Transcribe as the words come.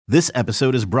This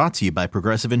episode is brought to you by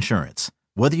Progressive Insurance.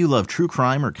 Whether you love true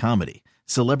crime or comedy,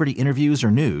 celebrity interviews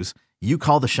or news, you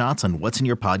call the shots on what's in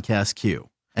your podcast queue.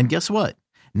 And guess what?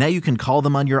 Now you can call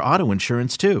them on your auto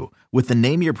insurance too with the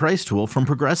Name Your Price tool from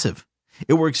Progressive.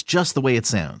 It works just the way it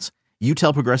sounds. You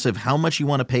tell Progressive how much you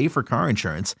want to pay for car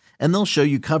insurance, and they'll show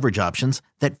you coverage options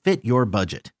that fit your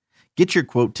budget. Get your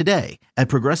quote today at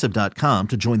Progressive.com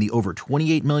to join the over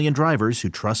 28 million drivers who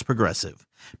trust Progressive.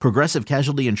 Progressive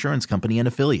Casualty Insurance Company and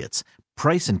Affiliates.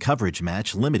 Price and coverage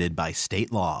match limited by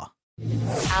state law.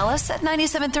 Alice at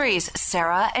 97.3's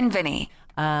Sarah and Vinny.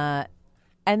 And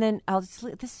then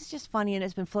this is just funny, and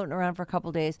it's been floating around for a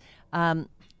couple days.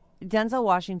 Denzel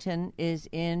Washington is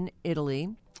in Italy,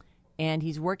 and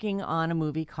he's working on a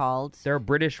movie called... They're a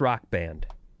British rock band.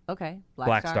 Okay.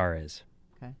 Black Star is.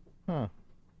 Okay. Huh.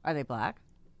 Are they black?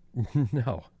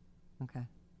 No. Okay.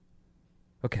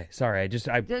 Okay, sorry.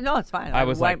 No, it's fine. I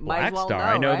was like, Black well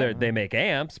Star. know, I know right? they make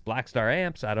amps, Black Star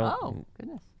amps. I don't... Oh,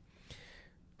 goodness.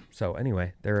 So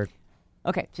anyway, they're...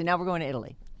 Okay, so now we're going to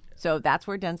Italy. So that's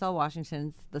where Denzel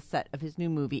Washington's the set of his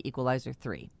new movie, Equalizer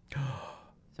 3.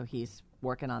 So he's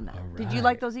working on that. All Did you right.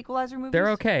 like those Equalizer movies? They're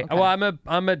okay. Well, I'm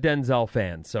a Denzel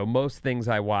fan, so most things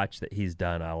I watch that he's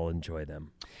done, I'll enjoy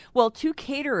them. Well, 2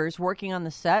 caterers working on the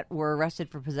set were arrested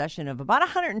for possession of about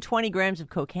 120 grams of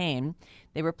cocaine.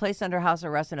 They were placed under house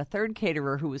arrest, and a third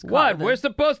caterer who was caught What? with We're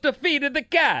supposed to feed the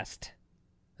cast.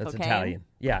 That's Cocaine? Italian.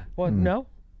 Yeah. Well, no.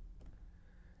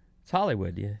 It's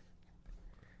Hollywood. Yeah.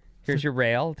 Here's your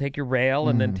rail. Take your rail,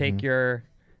 and then take your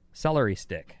celery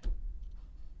stick.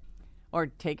 Or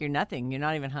take your nothing. You're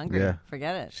not even hungry. Yeah.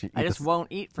 Forget it. She I eat just the- won't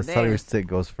eat for The days. celery stick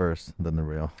goes first, then the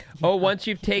rail. Oh, once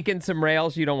you've taken some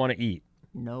rails, you don't want to eat.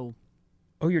 No.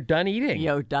 Oh, you're done eating?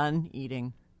 Yo, done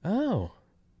eating. Oh.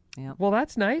 Yep. Well,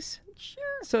 that's nice. Sure.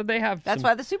 So they have That's some,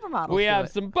 why the supermodels we do have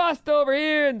it. some bust over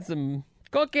here and some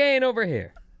cocaine over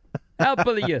here. Help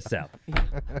yourself.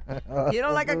 You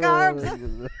don't like a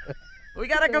carbs? We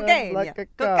got a cocaine. Like yeah. a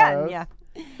Cocaine, carb. yeah.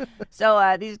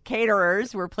 So these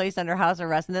caterers were placed under house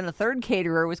arrest, and then a third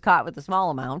caterer was caught with a small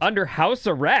amount. Under house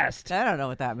arrest. I don't know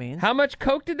what that means. How much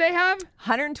coke did they have?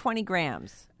 120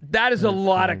 grams. That is a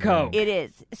lot of coke. It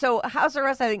is. So house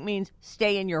arrest, I think, means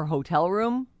stay in your hotel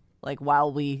room, like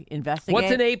while we investigate.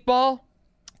 What's an 8-ball?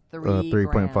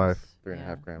 3.5, grams.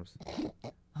 3.5 grams.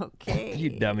 Okay. You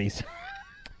dummies.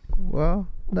 Well,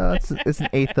 no, it's an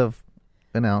eighth of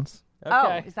an ounce. Oh,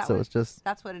 Okay. is that So what it's just,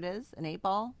 that's what it is? An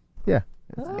 8-ball? yeah,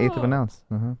 it's an eighth of an ounce.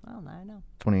 Oh, now I know.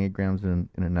 28 grams in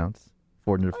an ounce.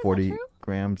 440 true?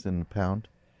 grams in a pound,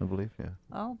 I believe, yeah.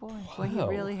 Oh boy. Well, he Wow.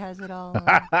 really has it all.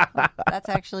 That's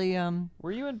actually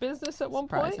Were you in business at one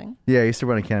surprising. point? Yeah, I used to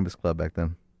run a cannabis club back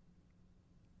then.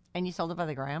 And you sold it by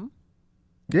the gram?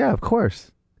 Yeah, of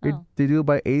course. Oh. They do it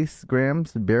by eighths,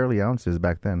 grams, barely ounces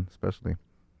back then, especially.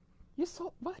 You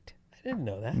sold what? I didn't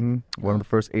know that. One of the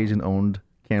first Asian-owned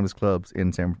cannabis clubs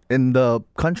in the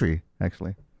country,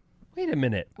 actually. Wait a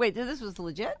minute. Wait, this was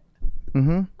legit?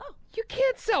 Mm-hmm. You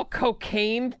can't sell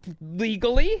cocaine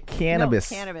legally. Cannabis.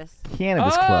 No, cannabis.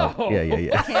 Cannabis club. Oh.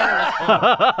 Yeah.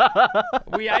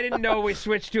 Cannabis. I didn't know we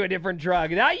switched to a different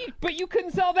drug. But you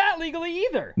couldn't sell that legally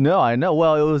either. No, I know.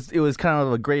 Well, it was kind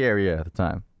of a gray area at the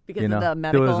time. Because you of know? the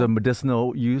medical? There was a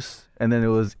medicinal use, and then it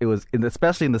was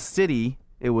especially in the city,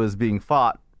 it was being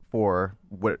fought for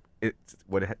what it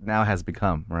now has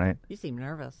become, right? You seem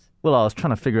nervous. Well, I was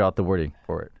trying to figure out the wording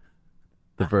for it,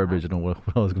 the verbiage, and what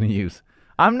I was going to use.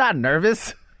 I'm not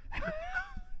nervous.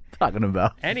 Talking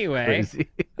about Anyway, crazy.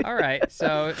 all right.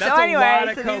 So that's so anyway, a lot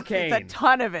of so cocaine. it's a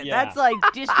ton of it. Yeah. That's like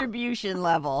distribution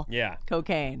level Yeah.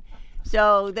 cocaine.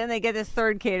 So then they get this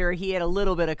third caterer. He had a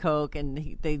little bit of coke,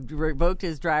 and they revoked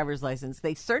his driver's license.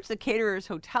 They searched the caterer's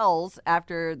hotels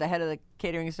after the head of the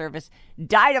catering service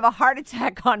died of a heart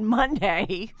attack on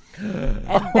Monday,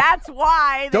 and that's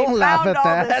why they Don't laugh found at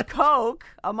all this that. coke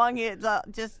among it,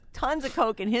 just tons of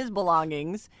coke in his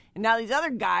belongings. And now these other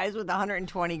guys with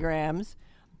 120 grams.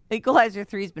 Equalizer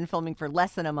 3 has been filming for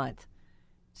less than a month.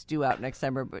 It's due out next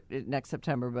September,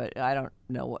 but I don't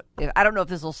know I don't know if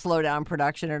this will slow down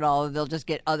production at all. They'll just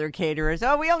get other caterers.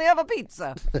 Oh, we only have a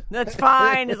pizza. That's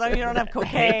fine as long as you don't have I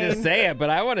hate to cocaine. say it, but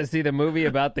I want to see the movie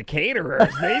about the caterers.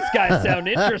 These guys sound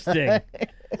interesting. All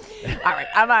right,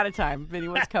 I'm out of time. Vinny,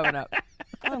 what's coming up?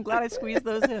 Oh, I'm glad I squeezed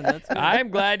those in. That's good. I'm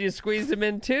glad you squeezed them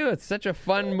in too. It's such a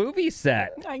fun movie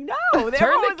set. I know. There Turn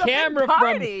was the a big camera from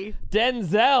party.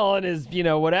 Denzel and his,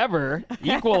 whatever,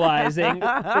 equalizing.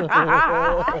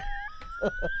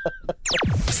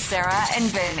 Sarah and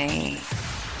Vinny.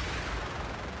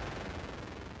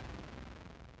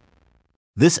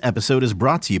 This episode is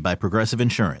brought to you by Progressive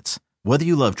Insurance. Whether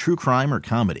you love true crime or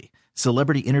comedy,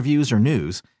 celebrity interviews or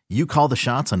news, you call the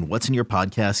shots on what's in your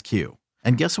podcast queue.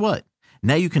 And guess what?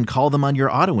 Now you can call them on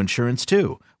your auto insurance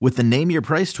too with the Name Your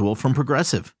Price tool from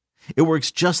Progressive. It works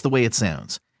just the way it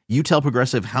sounds. You tell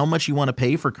Progressive how much you want to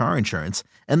pay for car insurance,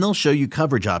 and they'll show you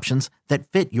coverage options that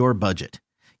fit your budget.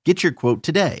 Get your quote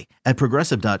today at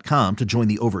Progressive.com to join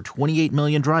the over 28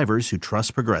 million drivers who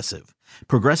trust Progressive.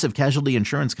 Progressive Casualty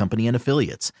Insurance Company and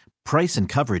Affiliates. Price and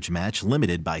coverage match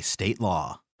limited by state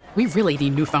law. We really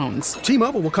need new phones.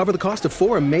 T-Mobile will cover the cost of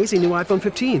 4 amazing new iPhone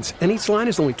 15s, and each line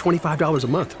is only $25 a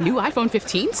month. New iPhone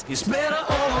 15s? It's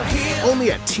better over here.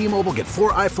 Only at T-Mobile, get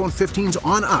 4 iPhone 15s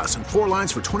on us and 4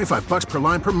 lines for $25 per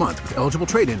line per month with eligible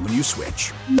trade-in when you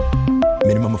switch.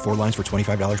 Minimum of 4 lines for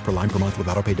 $25 per line per month with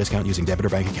autopay discount using debit or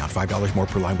bank account. $5 more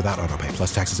per line without autopay,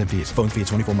 plus taxes and fees. Phone fee at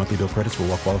 24 monthly bill credits for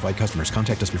well-qualified customers.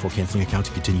 Contact us before canceling account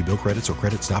to continue bill credits or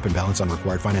credit stop and balance on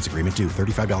required finance agreement due.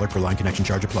 $35 per line connection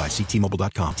charge applies. See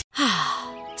T-Mobile.com.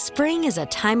 Spring is a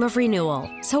time of renewal,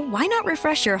 so why not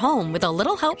refresh your home with a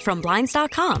little help from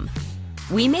Blinds.com?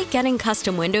 We make getting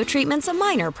custom window treatments a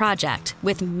minor project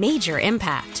with major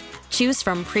impact. Choose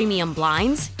from premium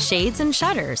blinds, shades, and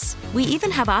shutters. We even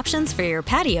have options for your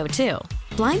patio, too.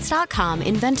 Blinds.com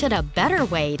invented a better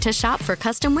way to shop for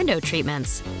custom window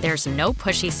treatments. There's no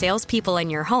pushy salespeople in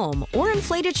your home or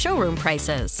inflated showroom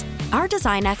prices. Our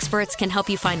design experts can help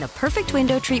you find the perfect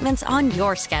window treatments on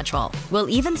your schedule. We'll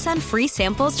even send free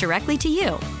samples directly to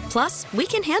you. Plus, we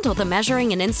can handle the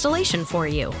measuring and installation for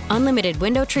you. Unlimited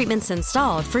window treatments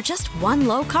installed for just one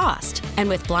low cost. And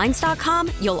with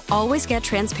Blinds.com, you'll always get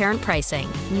transparent pricing.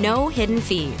 No hidden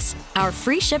fees. Our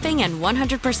free shipping and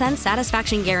 100%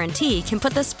 satisfaction guarantee can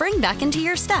put the spring back into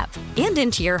your step and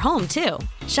into your home, too.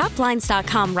 Shop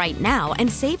Blinds.com right now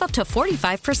and save up to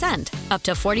 45%. Up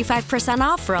to 45%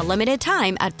 off for a limited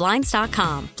time at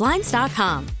Blinds.com.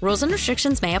 Blinds.com. Rules and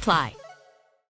restrictions may apply.